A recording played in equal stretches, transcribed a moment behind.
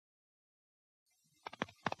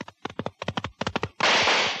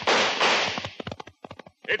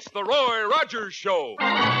It's the Roy Rogers Show.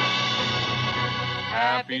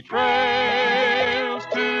 Happy trails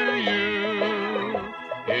to you.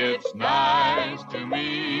 It's nice to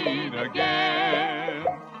meet again.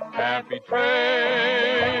 Happy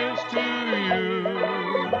trails to you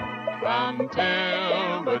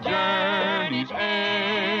until the journey's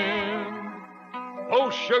end.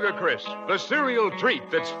 Post Sugar Crisp, the cereal treat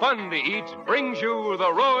that's fun to eat, brings you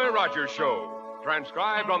the Roy Rogers Show.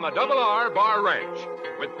 Transcribed on the R Bar Ranch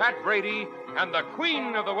with Pat Brady and the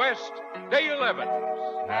Queen of the West, Dale Evans.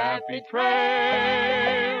 Happy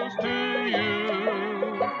trails to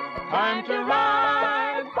you. Time to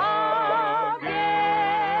ride again.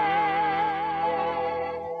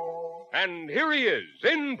 And here he is,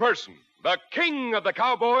 in person, the king of the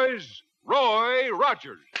cowboys, Roy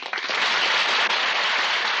Rogers.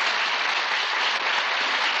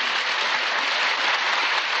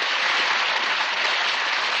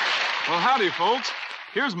 Well, howdy, folks.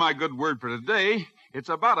 Here's my good word for today. It's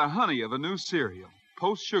about a honey of a new cereal,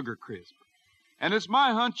 Post Sugar Crisp. And it's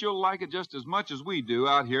my hunch you'll like it just as much as we do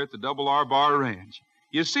out here at the R Bar Ranch.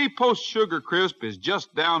 You see, Post Sugar Crisp is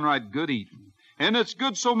just downright good eating. And it's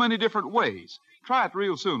good so many different ways. Try it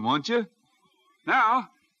real soon, won't you? Now,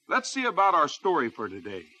 let's see about our story for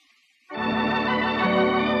today.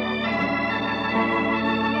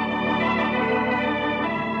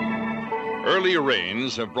 Early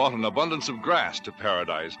rains have brought an abundance of grass to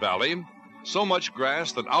Paradise Valley, so much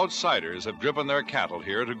grass that outsiders have driven their cattle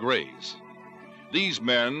here to graze. These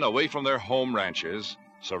men, away from their home ranches,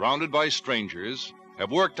 surrounded by strangers,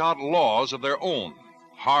 have worked out laws of their own,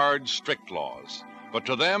 hard, strict laws, but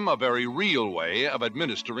to them a very real way of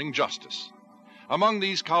administering justice. Among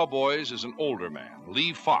these cowboys is an older man,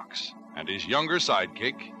 Lee Fox, and his younger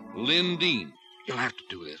sidekick, Lynn Dean. You'll have to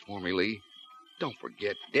do this for me, Lee. Don't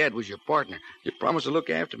forget, Dad was your partner. You promised to look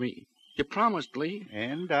after me. You promised, Lee.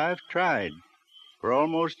 And I've tried. For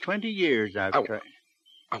almost 20 years I've tried.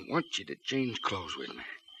 I want you to change clothes with me.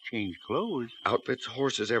 Change clothes? Outfits,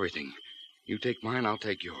 horses, everything. You take mine, I'll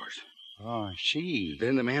take yours. Oh, I see.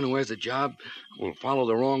 Then the man who has the job will follow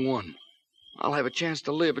the wrong one. I'll have a chance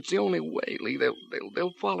to live. It's the only way, Lee.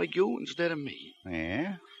 They'll follow you instead of me.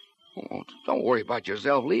 Yeah? Oh, don't worry about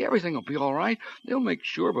yourself, Lee. Everything will be all right. They'll make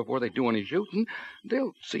sure before they do any shooting.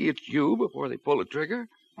 They'll see it's you before they pull the trigger.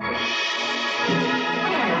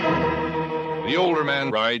 The older man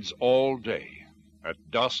rides all day. At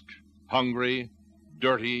dusk, hungry,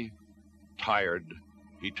 dirty, tired,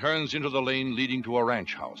 he turns into the lane leading to a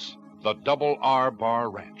ranch house, the R Bar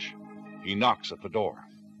Ranch. He knocks at the door.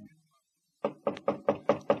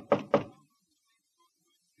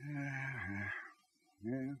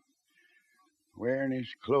 Yeah. Wearing his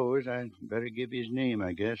clothes, I'd better give his name,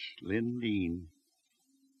 I guess. Lynn Dean.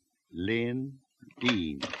 Lynn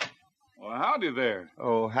Dean. Well, howdy there.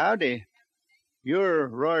 Oh, howdy. You're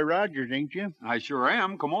Roy Rogers, ain't you? I sure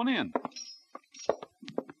am. Come on in.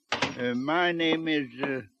 My name is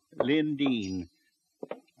Lynn Dean.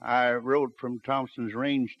 I rode from Thompson's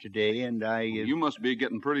Range today, and You must be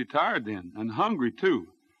getting pretty tired then, and hungry, too.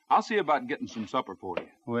 I'll see about getting some supper for you.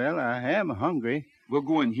 Well, I am hungry. We'll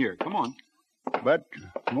go in here. Come on. But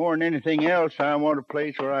more than anything else, I want a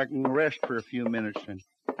place where I can rest for a few minutes and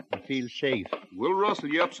feel safe. We'll rustle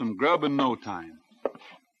you up some grub in no time.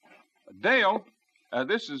 Dale,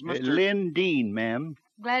 this is Mr. Lynn Dean, ma'am.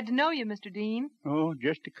 Glad to know you, Mr. Dean. Oh,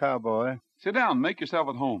 just a cowboy. Sit down. Make yourself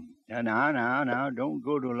at home. Now. Don't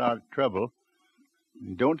go to a lot of trouble.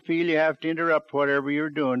 Don't feel you have to interrupt whatever you're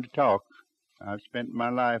doing to talk. I've spent my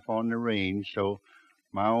life on the range, so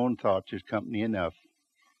my own thoughts is company enough.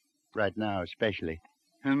 Right now, especially.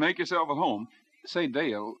 And make yourself at home. Say,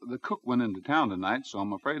 Dale, the cook went into town tonight, so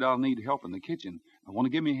I'm afraid I'll need help in the kitchen. Want to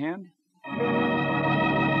give me a hand?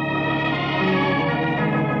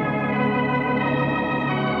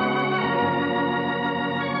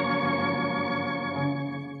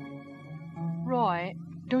 Roy,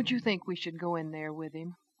 don't you think we should go in there with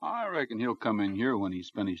him? I reckon he'll come in here when he's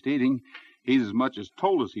finished eating. He's as much as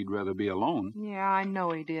told us he'd rather be alone. Yeah, I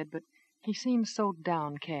know he did, but he seems so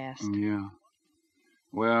downcast. Yeah.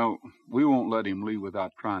 Well, we won't let him leave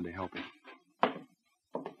without trying to help him.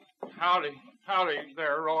 Howdy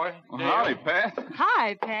there, Roy. Well, howdy, Pat.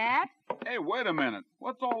 Hi, Pat. Hey, wait a minute.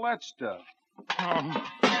 What's all that stuff?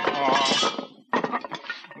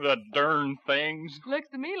 The darn things. Looks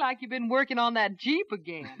to me like you've been working on that Jeep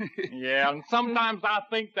again. Yeah, and sometimes I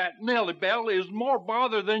think that Nellie Bell is more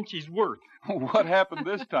bother than she's worth. What happened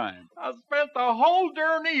this time? I spent the whole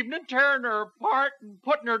darn evening tearing her apart and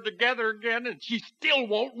putting her together again, and she still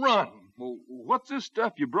won't run. Well, what's this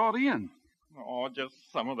stuff you brought in? Oh,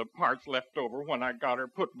 just some of the parts left over when I got her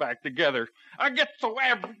put back together. I get so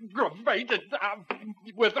aggravated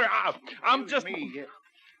with her. I'm just... Me.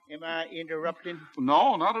 Am I interrupting?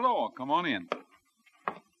 No, not at all. Come on in.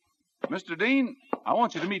 Mr. Dean, I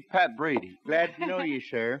want you to meet Pat Brady. Glad to know you,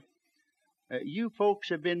 sir. You folks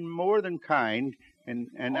have been more than kind, and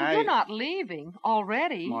You're not leaving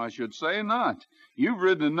already. Well, I should say not. You've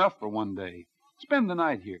ridden enough for one day. Spend the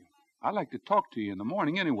night here. I'd like to talk to you in the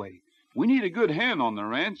morning anyway. We need a good hand on the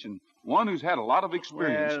ranch and one who's had a lot of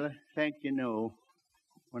experience. Well, thank you, no.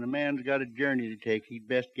 When a man's got a journey to take, he'd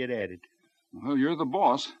best get at it. Well, you're the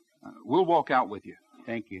boss. We'll walk out with you.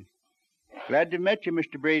 Thank you. Glad to met you,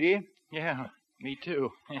 Mr. Brady. Yeah, me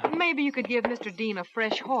too. Maybe you could give Mr. Dean a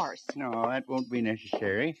fresh horse. No, that won't be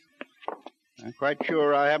necessary. I'm quite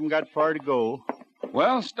sure I haven't got far to go.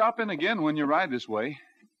 Well, stop in again when you ride this way.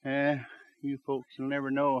 You folks will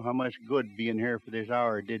never know how much good being here for this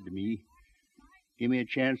hour did to me. Give me a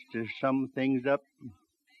chance to sum things up and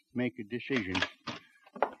make a decision.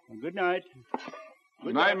 Well, good night.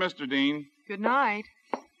 Good night, Mr. Dean. Good night.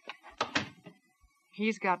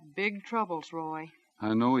 He's got big troubles, Roy.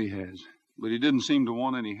 I know he has, but he didn't seem to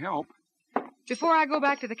want any help. Before I go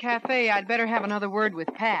back to the cafe, I'd better have another word with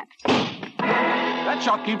Pat. That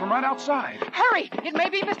shot came from right outside. Hurry! It may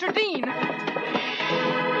be Mr. Dean.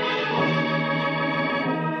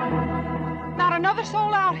 Not another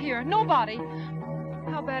soul out here. Nobody.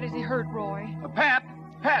 How bad is he hurt, Roy? Pat,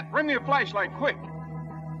 bring me a flashlight, quick.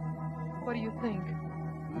 What do you think?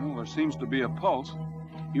 Well, there seems to be a pulse.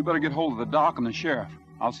 You better get hold of the doc and the sheriff.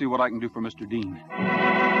 I'll see what I can do for Mr. Dean.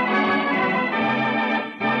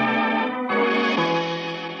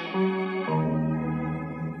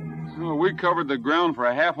 Well, we covered the ground for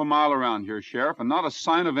a half a mile around here, Sheriff, and not a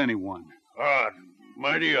sign of anyone. Odd.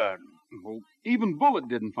 Mighty odd. Well, even Bullet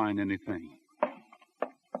didn't find anything.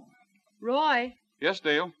 Roy, Yes,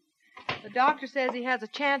 Dale? the doctor says he has a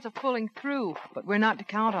chance of pulling through, but we're not to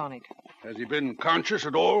count on it. Has he been conscious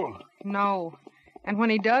at all? No. And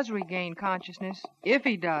when he does regain consciousness, if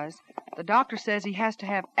he does, the doctor says he has to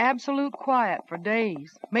have absolute quiet for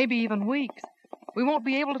days, maybe even weeks. We won't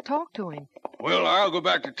be able to talk to him. Well, I'll go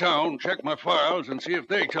back to town, check my files, and see if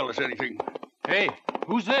they tell us anything. Hey,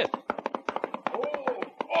 who's this?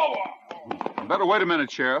 Better wait a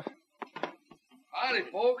minute, Sheriff. Howdy,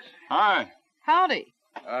 folks. Hi. Howdy.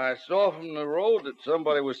 I saw from the road that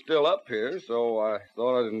somebody was still up here, so I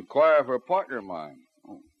thought I'd inquire for a partner of mine.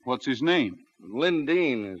 What's his name? Lynn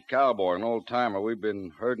Dean is Cowboy, an old-timer. We've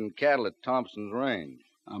been herding cattle at Thompson's Range.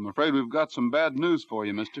 I'm afraid we've got some bad news for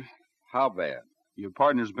you, mister. How bad? Your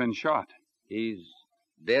partner's been shot. He's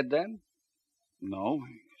dead then? No,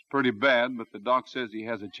 it's pretty bad, but the doc says he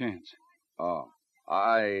has a chance. Oh.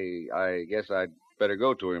 I guess I'd better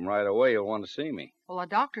go to him right away. He'll want to see me. Well, the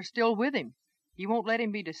doctor's still with him. He won't let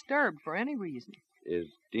him be disturbed for any reason. Is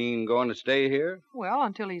Dean going to stay here? Well,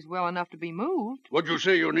 until he's well enough to be moved. What'd you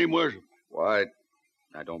say your name was? Why,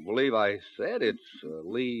 I don't believe I said it's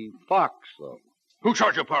Lee Fox, though. Who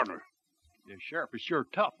shot your partner? The sheriff is sure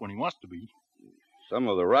tough when he wants to be. Some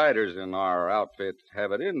of the riders in our outfit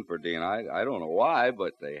have it in for Dean. I don't know why,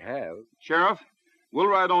 but they have. Sheriff, we'll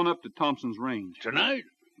ride on up to Thompson's Range. Tonight?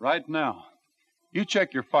 Right now. You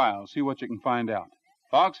check your files, see what you can find out.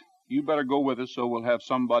 Fox, you better go with us so we'll have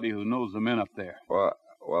somebody who knows the men up there. Well,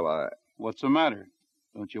 What's the matter?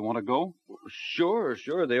 Don't you want to go? Sure.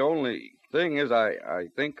 The only thing is I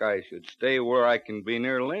think I should stay where I can be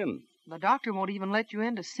near Lynn. The doctor won't even let you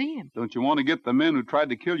in to see him. Don't you want to get the men who tried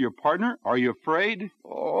to kill your partner? Are you afraid?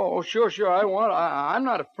 Oh, sure. I'm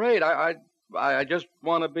not afraid. I just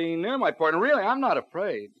want to be near my partner. Really, I'm not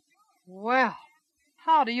afraid. Well,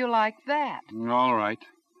 how do you like that? All right.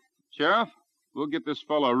 Sheriff, we'll get this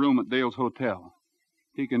fellow a room at Dale's hotel.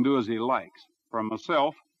 He can do as he likes. For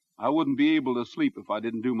myself, I wouldn't be able to sleep if I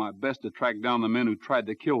didn't do my best to track down the men who tried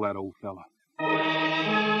to kill that old fella.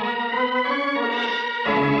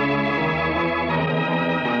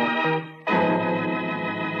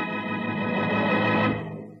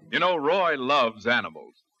 You know, Roy loves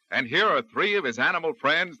animals. And here are three of his animal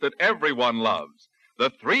friends that everyone loves.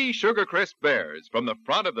 The 3 Sugar Crisp Bears from the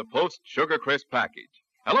front of the Post Sugar Crisp package.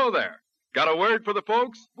 Hello there. Got a word for the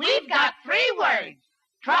folks? We've got 3 words.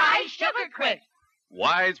 Try Sugar Crisp.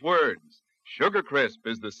 Wise words. Sugar Crisp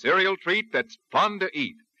is the cereal treat that's fun to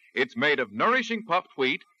eat. It's made of nourishing puffed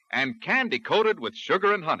wheat and candy-coated with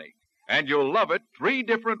sugar and honey. And you'll love it 3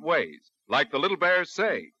 different ways, like the little bears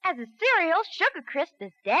say. As a cereal, Sugar Crisp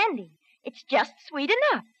is dandy. It's just sweet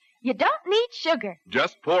enough. You don't need sugar.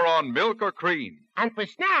 Just pour on milk or cream. And for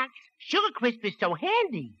snacks, Sugar Crisp is so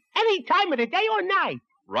handy. Any time of the day or night.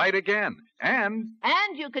 right again. And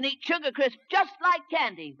you can eat Sugar Crisp just like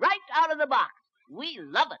candy, right out of the box. We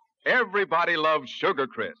love it. everybody loves Sugar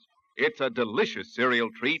Crisp. It's a delicious cereal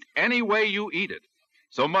treat any way you eat it.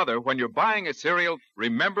 So, Mother, when you're buying a cereal,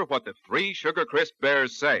 remember what the 3 Sugar Crisp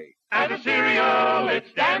Bears say. As a cereal,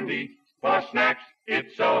 it's dandy. For snacks,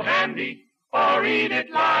 it's so handy. Or eat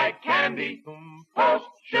it like candy. Post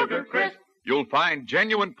Sugar Crisp. You'll find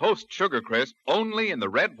genuine Post Sugar Crisp only in the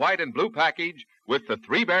red, white, and blue package with the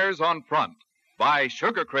 3 bears on front. Buy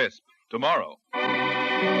Sugar Crisp tomorrow.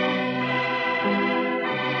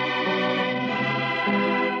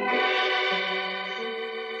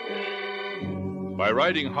 By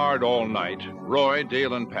riding hard all night, Roy,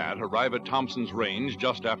 Dale, and Pat arrive at Thompson's Range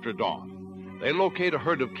just after dawn. They locate a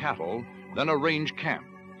herd of cattle, then a range camp,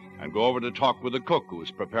 and go over to talk with the cook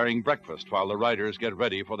who's preparing breakfast while the riders get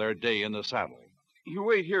ready for their day in the saddle. You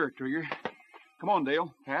wait here, Trigger. Come on,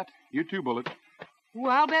 Dale. Pat, you too, Bullet. Ooh,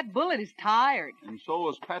 I'll bet Bullet is tired. And so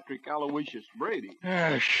is Patrick Aloysius Brady.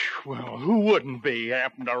 Well, who wouldn't be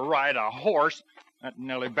happen to ride a horse? That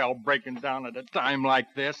Nellie Bell breaking down at a time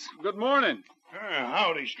like this. Good morning.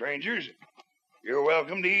 Howdy, strangers. You're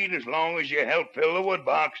welcome to eat as long as you help fill the wood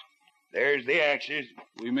box. There's the axes.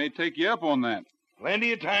 We may take you up on that.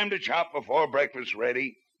 Plenty of time to chop before breakfast's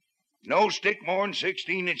ready. No stick more'n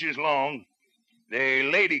 16 inches long. The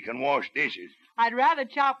lady can wash dishes. I'd rather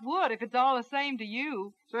chop wood if it's all the same to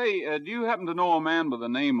you. Say, do you happen to know a man by the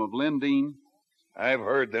name of Lindeen? I've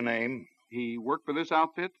heard the name. He work for this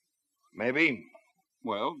outfit? Maybe.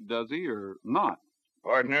 Well, does he or not?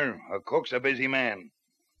 Partner, a cook's a busy man.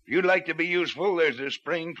 If you'd like to be useful, there's a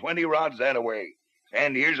spring 20 rods that away.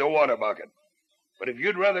 And here's a water bucket. But if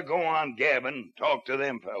you'd rather go on gabbing, talk to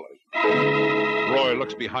them fellas. Roy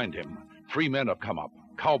looks behind him. 3 men have come up.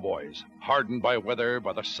 Cowboys, hardened by weather,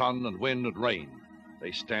 by the sun and wind and rain.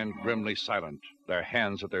 They stand grimly silent, their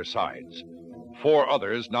hands at their sides. 4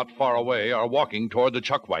 others, not far away, are walking toward the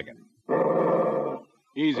chuck wagon.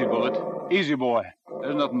 Easy, Bullet. Easy, boy.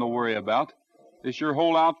 There's nothing to worry about. This your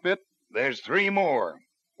whole outfit? There's 3 more.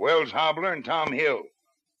 Wells Hobbler and Tom Hill.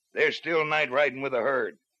 They're still night riding with the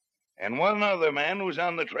herd. And 1 other man who's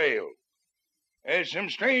on the trail. There's some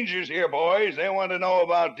strangers here, boys. They want to know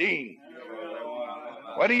about Dean.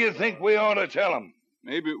 What do you think we ought to tell them?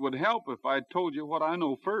 Maybe it would help if I told you what I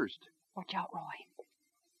know first. Watch out, Roy.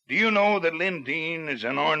 Do you know that Lynn Dean is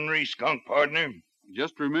an ornery skunk, partner?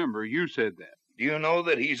 Just remember, you said that. Do you know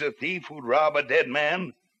that he's a thief who'd rob a dead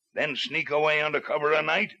man, then sneak away under cover of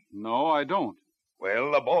night? No, I don't.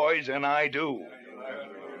 Well, the boys and I do.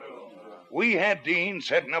 We had Dean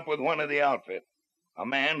setting up with one of the outfit, a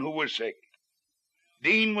man who was sick.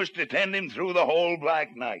 Dean was to tend him through the whole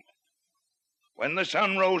black night. When the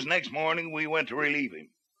sun rose next morning, we went to relieve him.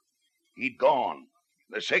 He'd gone.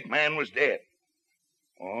 The sick man was dead.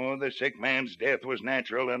 Oh, the sick man's death was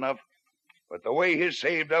natural enough, but the way his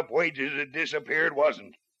saved-up wages had disappeared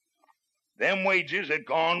wasn't. Them wages had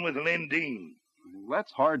gone with Lynn Dean. Well,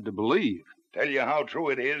 that's hard to believe. Tell you how true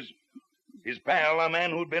it is. His pal, a man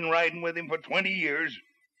who'd been riding with him for 20 years,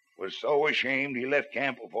 was so ashamed he left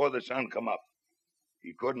camp before the sun come up.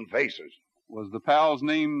 He couldn't face us. Was the pal's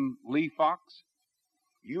name Lee Fox?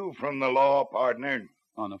 You from the law, partner.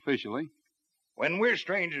 Unofficially. When we're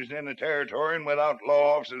strangers in the territory and without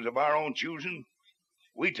law officers of our own choosing,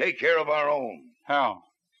 we take care of our own. How?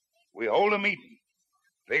 We hold a meeting.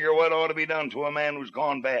 Figure what ought to be done to a man who's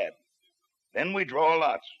gone bad. Then we draw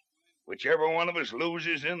lots. Whichever one of us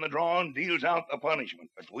loses in the drawing deals out the punishment.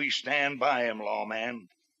 But we stand by him, lawman.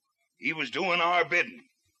 He was doing our bidding.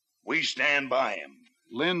 We stand by him.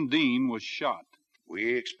 Lynn Dean was shot.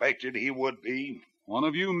 We expected he would be. One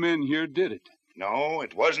of you men here did it. No,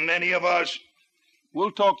 it wasn't any of us.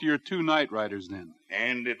 We'll talk to your 2 night riders then.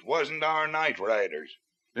 And it wasn't our night riders.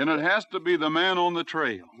 Then it has to be the man on the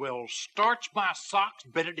trail. Well, starch my socks,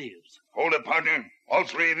 bet it is. Hold it, partner. All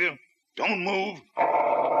 3 of you. Don't move.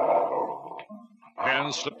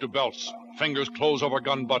 Hands slip to belts. Fingers close over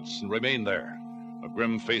gun butts and remain there. A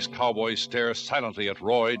grim-faced cowboy stares silently at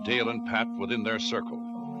Roy, Dale, and Pat within their circle.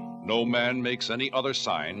 No man makes any other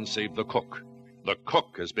sign save the cook. The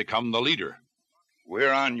cook has become the leader.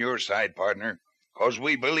 We're on your side, partner, 'cause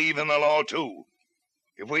we believe in the law, too.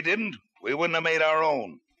 If we didn't, we wouldn't have made our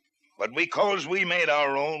own. But because we made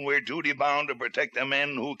our own, we're duty-bound to protect the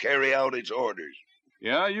men who carry out its orders.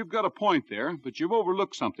 Yeah, you've got a point there, but you've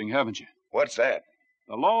overlooked something, haven't you? What's that?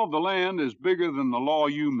 The law of the land is bigger than the law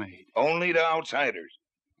you made. Only to outsiders.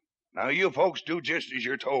 Now, you folks do just as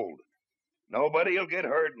you're told. Nobody'll get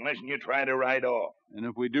hurt unless you try to ride off. And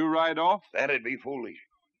if we do ride off? That'd be foolish.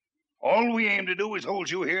 All we aim to do is hold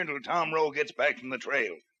you here until Tom Rowe gets back from the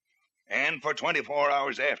trail. and for 24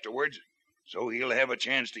 hours afterwards, so he'll have a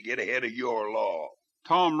chance to get ahead of your law.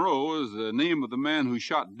 Tom Rowe is the name of the man who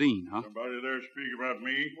shot Dean, huh? Somebody there speak about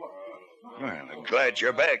me? Well, I'm glad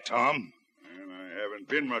you're back, Tom. And I haven't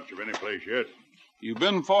been much of any place yet. You've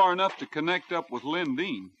been far enough to connect up with Lynn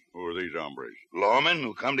Dean. Who are these hombres? Lawmen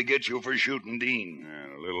who come to get you for shooting Dean.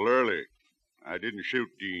 Yeah, a little early. I didn't shoot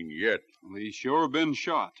Dean yet. Well, he's sure been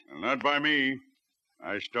shot. Well, not by me.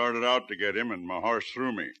 I started out to get him, and my horse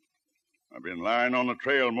threw me. I've been lying on the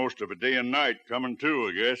trail most of a day and night, coming to,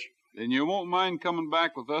 I guess. Then you won't mind coming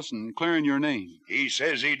back with us and clearing your name. He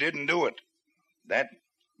says he didn't do it. That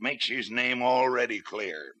makes his name already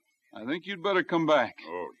clear. I think you'd better come back.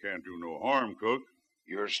 Oh, it can't do no harm, Cook.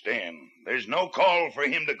 You're staying. There's no call for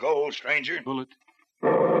him to go, stranger. Bullet.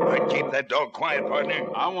 I'd keep that dog quiet, partner.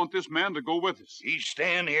 I want this man to go with us. He's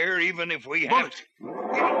staying here even if we Bullet. have to.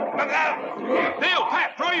 Look out! Dale,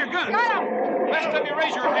 Pat, throw your guns. Got him! Rest of you,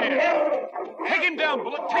 raise your hand. Take him down,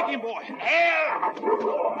 Bullet. Take him, boy.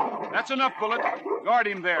 That's enough, Bullet. Guard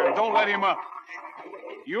him there and don't let him up.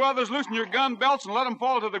 You others loosen your gun belts and let him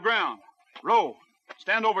fall to the ground. Rowe,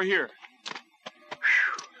 stand over here.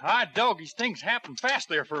 Hi, doggies, things happened fast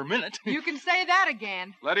there for a minute. You can say that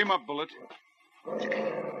again. Let him up, Bullet.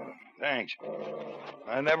 Thanks.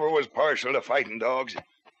 I never was partial to fighting dogs.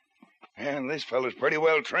 And this fellow's pretty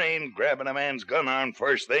well trained, grabbing a man's gun arm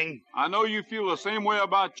first thing. I know you feel the same way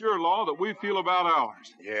about your law that we feel about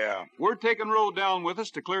ours. Yeah. We're taking Rowe down with us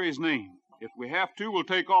to clear his name. If we have to, we'll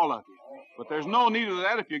take all of you. But there's no need of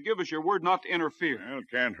that if you give us your word not to interfere. Well, it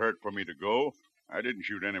can't hurt for me to go. I didn't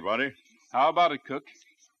shoot anybody. How about it, Cook?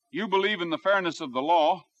 You believe in the fairness of the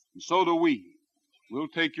law, and so do we. We'll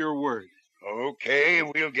take your word. Okay,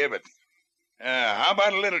 we'll give it. How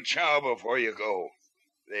about a little chow before you go?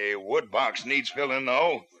 The wood box needs filling,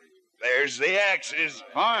 though. There's the axes.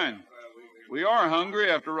 Fine. We are hungry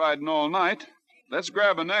after riding all night. Let's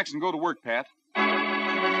grab an axe and go to work, Pat.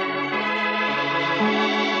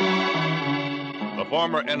 The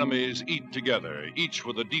former enemies eat together, each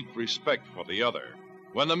with a deep respect for the other.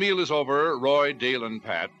 When the meal is over, Roy, Dale, and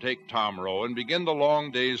Pat take Tom Rowe and begin the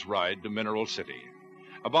long day's ride to Mineral City.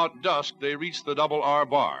 About dusk, they reach the Double R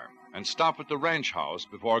Bar and stop at the ranch house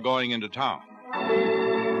before going into town.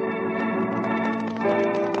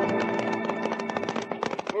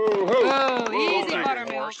 Easy,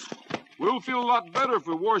 Buttermilk. We'll feel a lot better if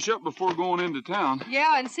we wash up before going into town.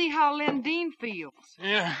 Yeah, and see how Lynn Dean feels.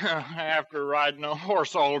 Yeah, after riding a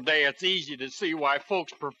horse all day, it's easy to see why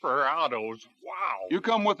folks prefer autos. Wow. You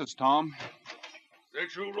come with us, Tom.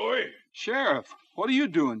 That you, Roy? Sheriff, what are you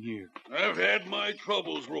doing here? I've had my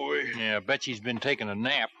troubles, Roy. Yeah, I bet she's been taking a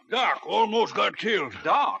nap. Doc almost got killed.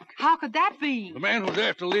 Doc? How could that be? The man who's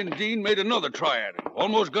after Lynn Dean made another try at him.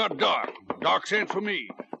 Almost got Doc. Doc sent for me.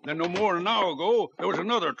 Then no more than an hour ago, there was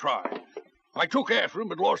another try. I took after him,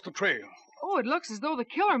 but lost the trail. Oh, it looks as though the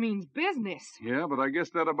killer means business. Yeah, but I guess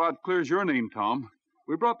that about clears your name, Tom.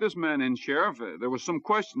 We brought this man in, Sheriff. There was some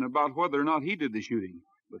question about whether or not he did the shooting.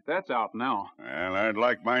 But that's out now. Well, I'd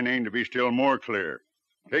like my name to be still more clear.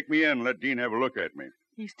 Take me in and let Dean have a look at me.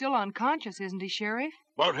 He's still unconscious, isn't he, Sheriff?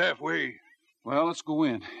 About halfway. Well, let's go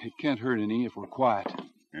in. It can't hurt any if we're quiet.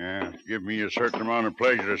 Yeah, give me a certain amount of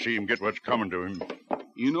pleasure to see him get what's coming to him.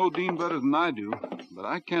 You know Dean better than I do, but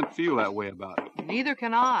I can't feel that way about it. Neither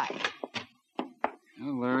can I.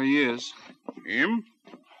 Well, there he is. Him?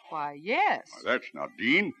 Why, yes. Why, that's not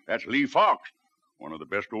Dean. That's Lee Fox, one of the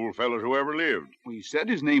best old fellows who ever lived. Well, you said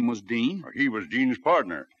his name was Dean. He was Dean's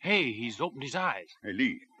partner. Hey, he's opened his eyes. Hey,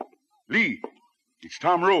 Lee. Lee, it's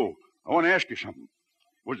Tom Rowe. I want to ask you something.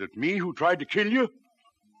 Was it me who tried to kill you?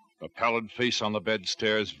 The pallid face on the bed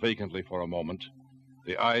stares vacantly for a moment.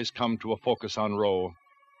 The eyes come to a focus on Rowe.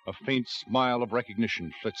 A faint smile of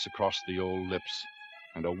recognition flits across the old lips,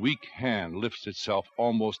 and a weak hand lifts itself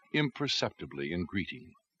almost imperceptibly in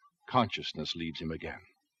greeting. Consciousness leaves him again.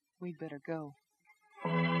 We'd better go.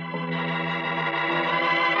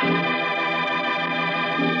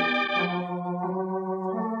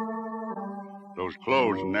 Those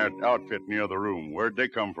clothes and that outfit in the other room, where'd they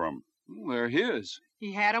come from? Well, they're his.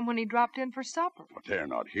 He had 'em when he dropped in for supper. But they're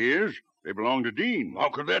not his. They belong to Dean. How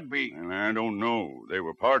could that be? And I don't know. They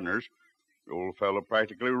were partners. The old fellow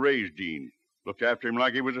practically raised Dean. Looked after him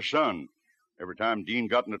like he was a son. Every time Dean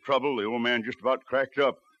got into trouble, the old man just about cracked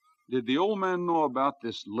up. Did the old man know about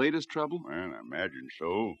this latest trouble? Well, I imagine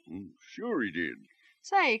so. Sure he did.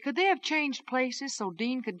 Say, could they have changed places so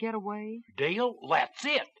Dean could get away? Dale, that's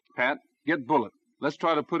it. Pat, get Bullet. Let's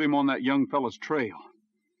try to put him on that young fellow's trail.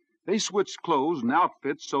 They switched clothes and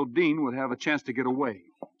outfits so Dean would have a chance to get away.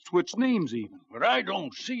 Switched names even. But I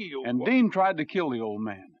don't see you. And Dean tried to kill the old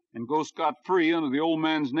man. and go scot-free under the old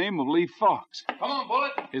man's name of Lee Fox. Come on,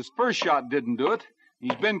 Bullet. His first shot didn't do it.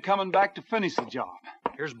 He's been coming back to finish the job.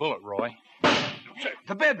 Here's Bullet, Roy.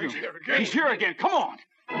 The bedroom. He's here again. Come on.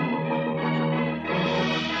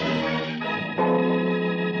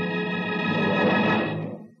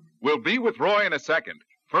 We'll be with Roy in a second.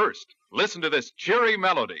 First, listen to this cheery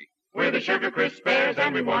melody. We're the Sugar Crisp Bears,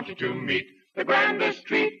 and we want you to meet the grandest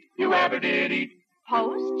treat you ever did eat.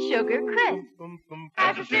 Post Sugar Crisp.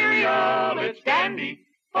 As a cereal, it's dandy.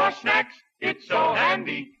 For snacks, it's so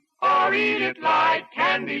handy. Or eat it like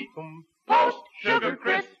candy. Post Sugar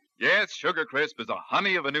Crisp. Yes, Sugar Crisp is a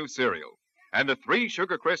honey of a new cereal. And the 3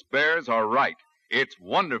 Sugar Crisp Bears are right. It's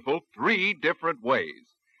wonderful 3 different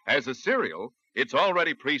ways. As a cereal, it's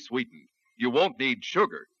already pre-sweetened. You won't need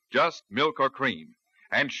sugar, just milk or cream.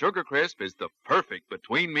 And Sugar Crisp is the perfect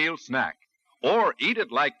between-meal snack. Or eat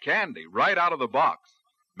it like candy right out of the box.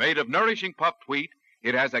 Made of nourishing puffed wheat,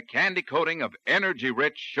 it has a candy coating of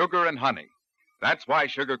energy-rich sugar and honey. That's why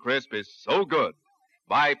Sugar Crisp is so good.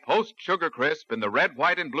 Buy Post Sugar Crisp in the red,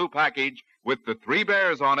 white, and blue package with the 3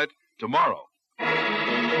 bears on it tomorrow.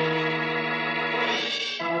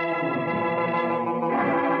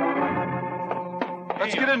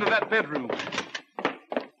 Let's get into that bedroom.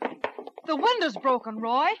 The window's broken,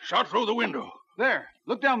 Roy. Shot through the window. There.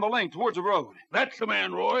 Look down the lane towards the road. That's the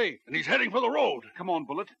man, Roy, and he's heading for the road. Come on,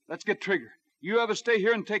 Bullet. Let's get Trigger. You others stay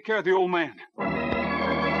here and take care of the old man.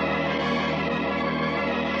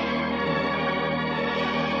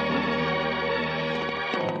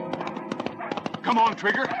 Come on,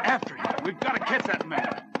 Trigger. After him. We've got to catch that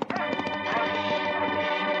man.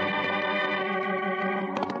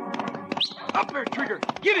 Up there, Trigger.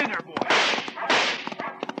 Get in there, boy.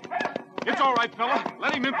 It's all right, fella.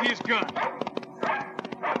 Let him empty his gun.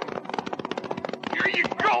 Here you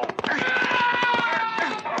go.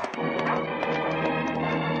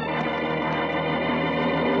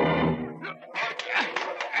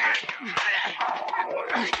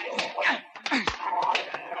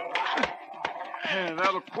 Yeah,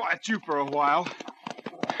 that'll quiet you for a while.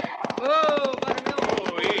 Whoa,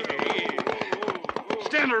 Buttermilk.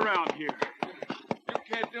 Stand around here. You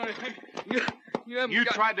can't do anything. You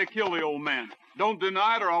tried to kill the old man. Don't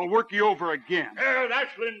deny it or I'll work you over again.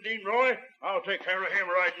 That's Lindeen, Roy. I'll take care of him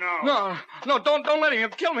right now. No, don't let him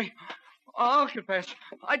kill me. I'll confess.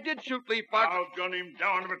 I did shoot Lee Fox. I'll gun him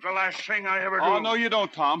down if it's the last thing I ever do. Oh, no, you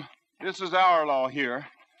don't, Tom. This is our law here.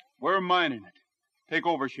 We're minding it. Take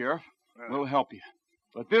over, Sheriff. We'll help you.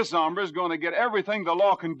 But this hombre's going to get everything the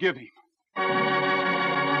law can give him.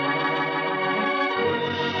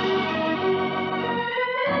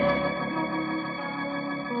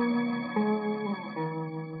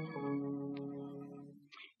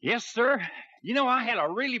 Yes, sir. You know, I had a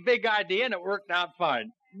really big idea, and it worked out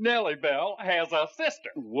fine. Nellie Bell has a sister.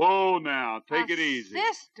 Whoa, now. Take it easy.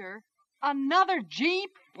 Sister? Another Jeep?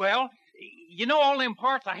 Well, you know all them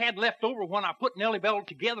parts I had left over when I put Nellie Bell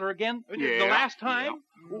together again the last time?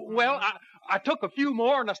 Yeah. Well, I took a few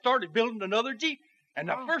more, and I started building another Jeep. And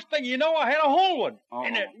the first thing you know, I had a whole one. Uh-oh.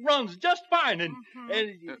 And it runs just fine.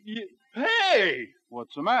 Hey!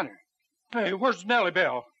 What's the matter? Hey, where's Nellie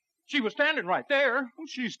Bell? She was standing right there. Well,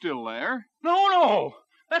 she's still there. No.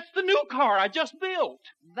 That's the new car I just built.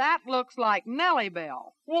 That looks like Nellie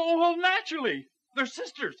Bell. Well, naturally. They're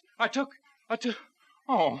sisters. I took...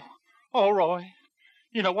 Oh, Roy.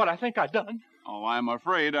 You know what I think I done? Oh, I'm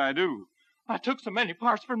afraid I do. I took so many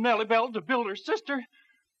parts from Nellie Bell to build her sister.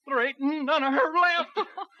 There ain't none of her left.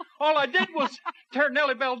 All I did was tear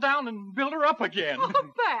Nellie Bell down and build her up again. Oh,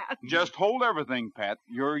 Pat. Just hold everything, Pat.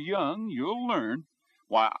 You're young. You'll learn.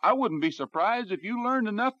 Why, I wouldn't be surprised if you learned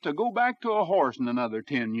enough to go back to a horse in another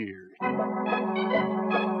 10 years.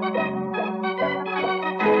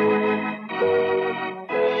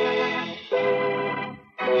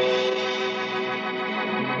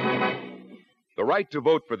 The right to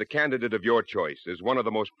vote for the candidate of your choice is one of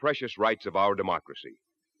the most precious rights of our democracy.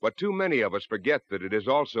 But too many of us forget that it is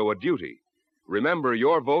also a duty. Remember,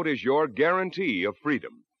 your vote is your guarantee of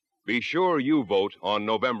freedom. Be sure you vote on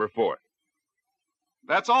November 4th.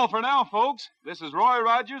 That's all for now, folks. This is Roy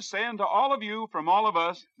Rogers saying to all of you from all of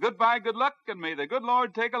us, goodbye, good luck, and may the good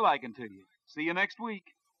Lord take a liking to you. See you next week.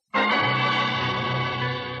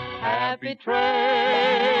 Happy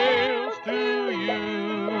trails to you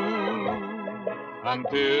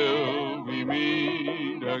until we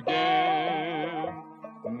meet again.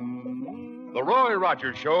 The Roy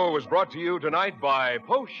Rogers Show was brought to you tonight by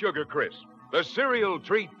Post Sugar Crisp, the cereal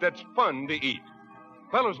treat that's fun to eat.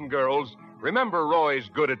 Fellows and girls, remember Roy's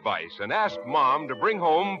good advice and ask Mom to bring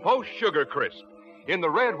home Post Sugar Crisp in the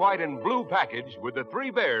red, white, and blue package with the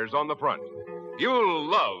 3 bears on the front. You'll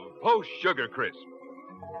love Post Sugar Crisp.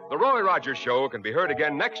 The Roy Rogers Show can be heard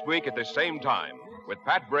again next week at the same time with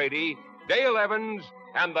Pat Brady, Dale Evans,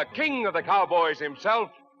 and the king of the Cowboys himself,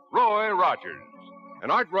 Roy Rogers. An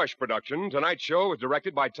Art Rush production, tonight's show is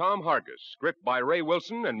directed by Tom Hargis, script by Ray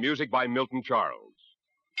Wilson, and music by Milton Charles.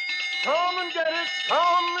 Come and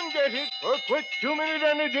get it, for quick 2-minute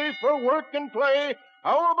energy for work and play.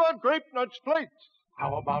 How about Grape Nuts Flakes?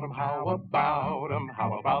 How about 'em, how about 'em,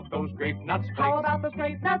 how about those Grape Nuts Flakes? How about those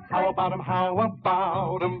Grape Nuts Flakes? How about 'em, how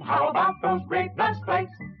about 'em, how about those Grape Nuts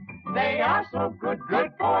Flakes? They are so good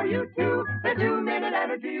for you too. The 2-minute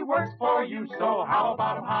energy works for you, so how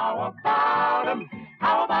about 'em, how about 'em,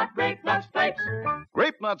 how about Grape Nuts Flakes?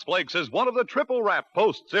 Grape Nuts Flakes is one of the triple wrap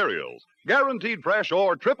Post cereals, guaranteed fresh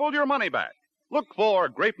or triple your money back. Look for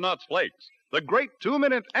Grape Nuts Flakes, the great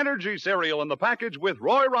 2-minute energy cereal in the package with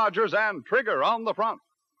Roy Rogers and Trigger on the front.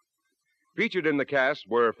 Featured in the cast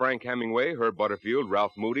were Frank Hemingway, Herb Butterfield,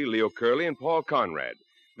 Ralph Moody, Leo Curley, and Paul Conrad.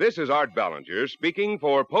 This is Art Ballinger speaking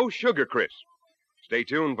for Post Sugar Crisp. Stay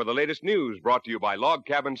tuned for the latest news brought to you by Log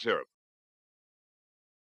Cabin Syrup.